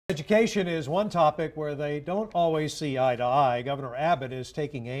Education is one topic where they don't always see eye to eye. Governor Abbott is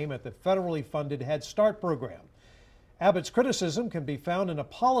taking aim at the federally funded Head Start program. Abbott's criticism can be found in a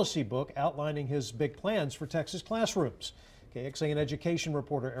policy book outlining his big plans for Texas classrooms. KXAN education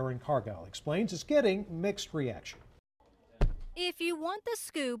reporter Erin Cargile explains it's getting mixed reaction. If you want the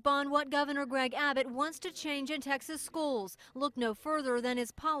scoop on what Governor Greg Abbott wants to change in Texas schools, look no further than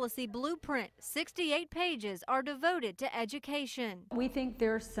his policy blueprint. 68 pages are devoted to education. We think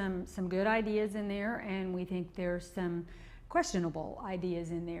there's some good ideas in there, and we think there's some questionable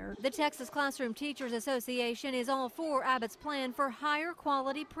ideas in there. The Texas Classroom Teachers Association is all for Abbott's plan for higher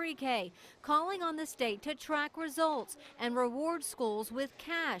quality pre-K, calling on the state to track results and reward schools with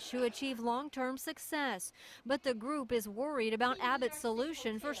cash who achieve long-term success. But the group is worried about Abbott's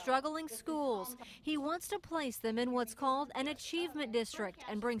solution for struggling schools. He wants to place them in what's called an achievement district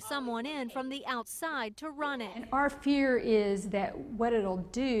and bring someone in from the outside to run it. And our fear is that what it'll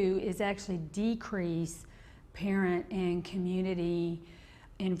do is actually decrease parent and community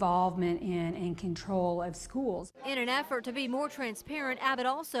involvement in and control of schools. In an effort to be more transparent, Abbott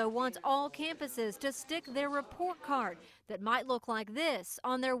also wants all campuses to stick their report card that might look like this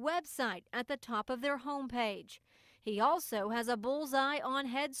on their website at the top of their homepage. He also has a bullseye on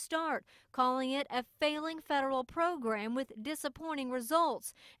Head Start, calling it a failing federal program with disappointing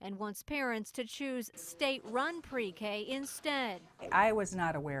results, and wants parents to choose state-run pre-K instead. I was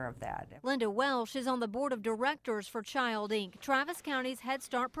not aware of that. Linda Welsh is on the board of directors for Child Inc., Travis County's Head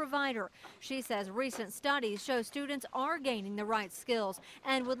Start provider. She says recent studies show students are gaining the right skills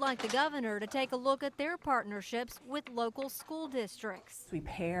and would like the governor to take a look at their partnerships with local school districts. We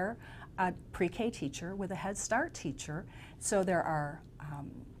pair a pre-K teacher with a Head Start teacher, so there are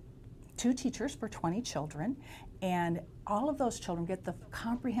 2 teachers for 20 children, and all of those children get the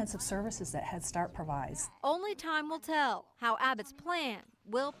comprehensive services that Head Start provides. Only time will tell how Abbott's plan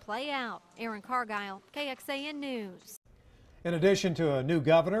will play out. Erin Cargile, KXAN News. In addition to a new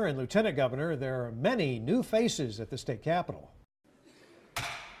governor and lieutenant governor, there are many new faces at the state capitol.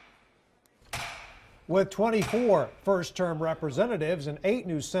 With 24 first-term representatives and 8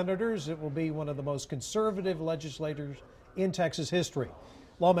 new senators, it will be one of the most conservative legislatures in Texas history.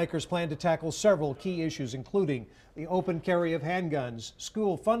 Lawmakers plan to tackle several key issues, including the open carry of handguns,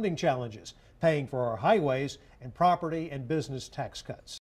 school funding challenges, paying for our highways, and property and business tax cuts.